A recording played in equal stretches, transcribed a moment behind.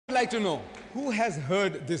like to know, who has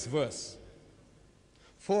heard this verse?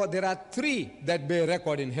 For there are three that bear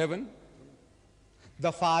record in heaven: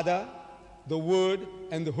 the Father, the Word,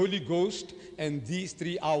 and the Holy Ghost, and these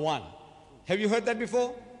three are one. Have you heard that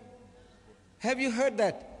before? Have you heard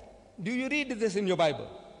that? Do you read this in your Bible?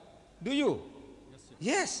 Do you?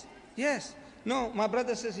 Yes, yes. No, my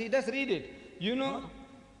brother says he does read it. You know,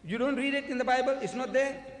 you don't read it in the Bible? It's not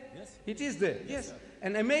there? Yes. It is there, yes.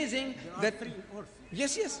 And amazing There that... are three or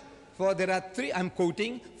Yes, yes. For there are three, I'm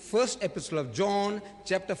quoting first epistle of John,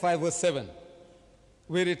 chapter 5, verse 7.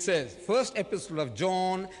 Where it says, first epistle of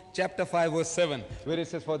John, chapter 5, verse 7, where it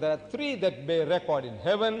says, for there are three that bear record in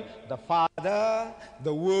heaven: the Father,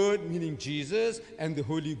 the Word, meaning Jesus, and the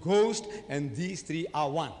Holy Ghost, and these three are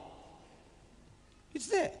one. It's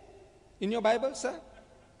there. In your Bible, sir?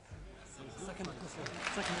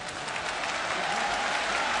 second.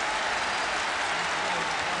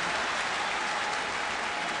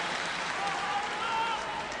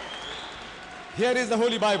 Here is the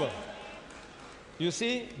Holy Bible. You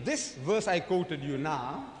see, this verse I quoted you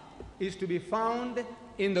now is to be found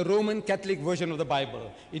in the Roman Catholic version of the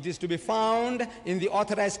Bible. It is to be found in the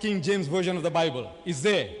Authorized King James version of the Bible. It's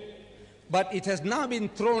there. But it has now been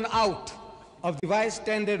thrown out of the Revised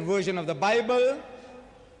Standard version of the Bible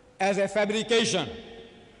as a fabrication.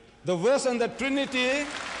 The verse on the Trinity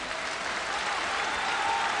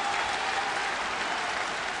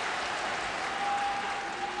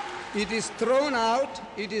it is thrown out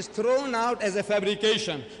as a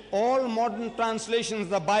fabrication. All modern translations of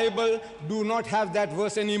the Bible do not have that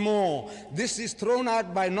verse anymore. This is thrown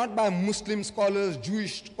out by not by Muslim scholars,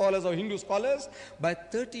 Jewish scholars, or Hindu scholars, by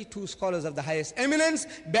 32 scholars of the highest eminence,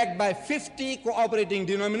 backed by 50 cooperating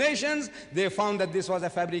denominations. They found that this was a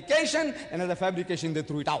fabrication, and as a fabrication they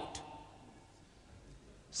threw it out.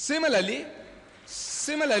 Similarly,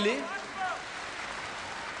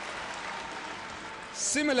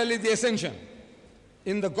 the ascension.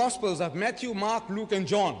 In the Gospels of Matthew, Mark, Luke, and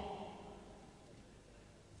John,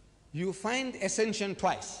 you find ascension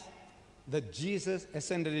twice, that Jesus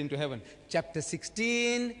ascended into heaven. Chapter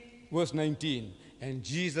 16, verse 19, and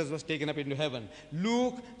Jesus was taken up into heaven.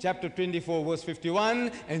 Luke, chapter 24, verse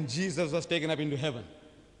 51, and Jesus was taken up into heaven.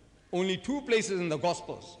 Only two places in the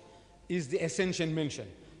Gospels is the ascension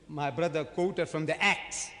mentioned. My brother quoted from the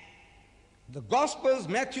Acts. The Gospels,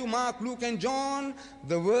 Matthew, Mark, Luke, and John,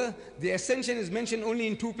 the ascension is mentioned only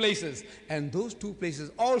in two places. And those two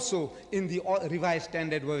places also in the Revised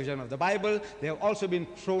Standard version of the Bible, they have also been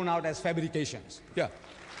thrown out as fabrications. Yeah.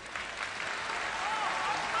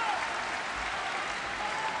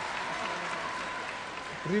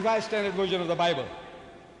 Revised Standard version of the Bible.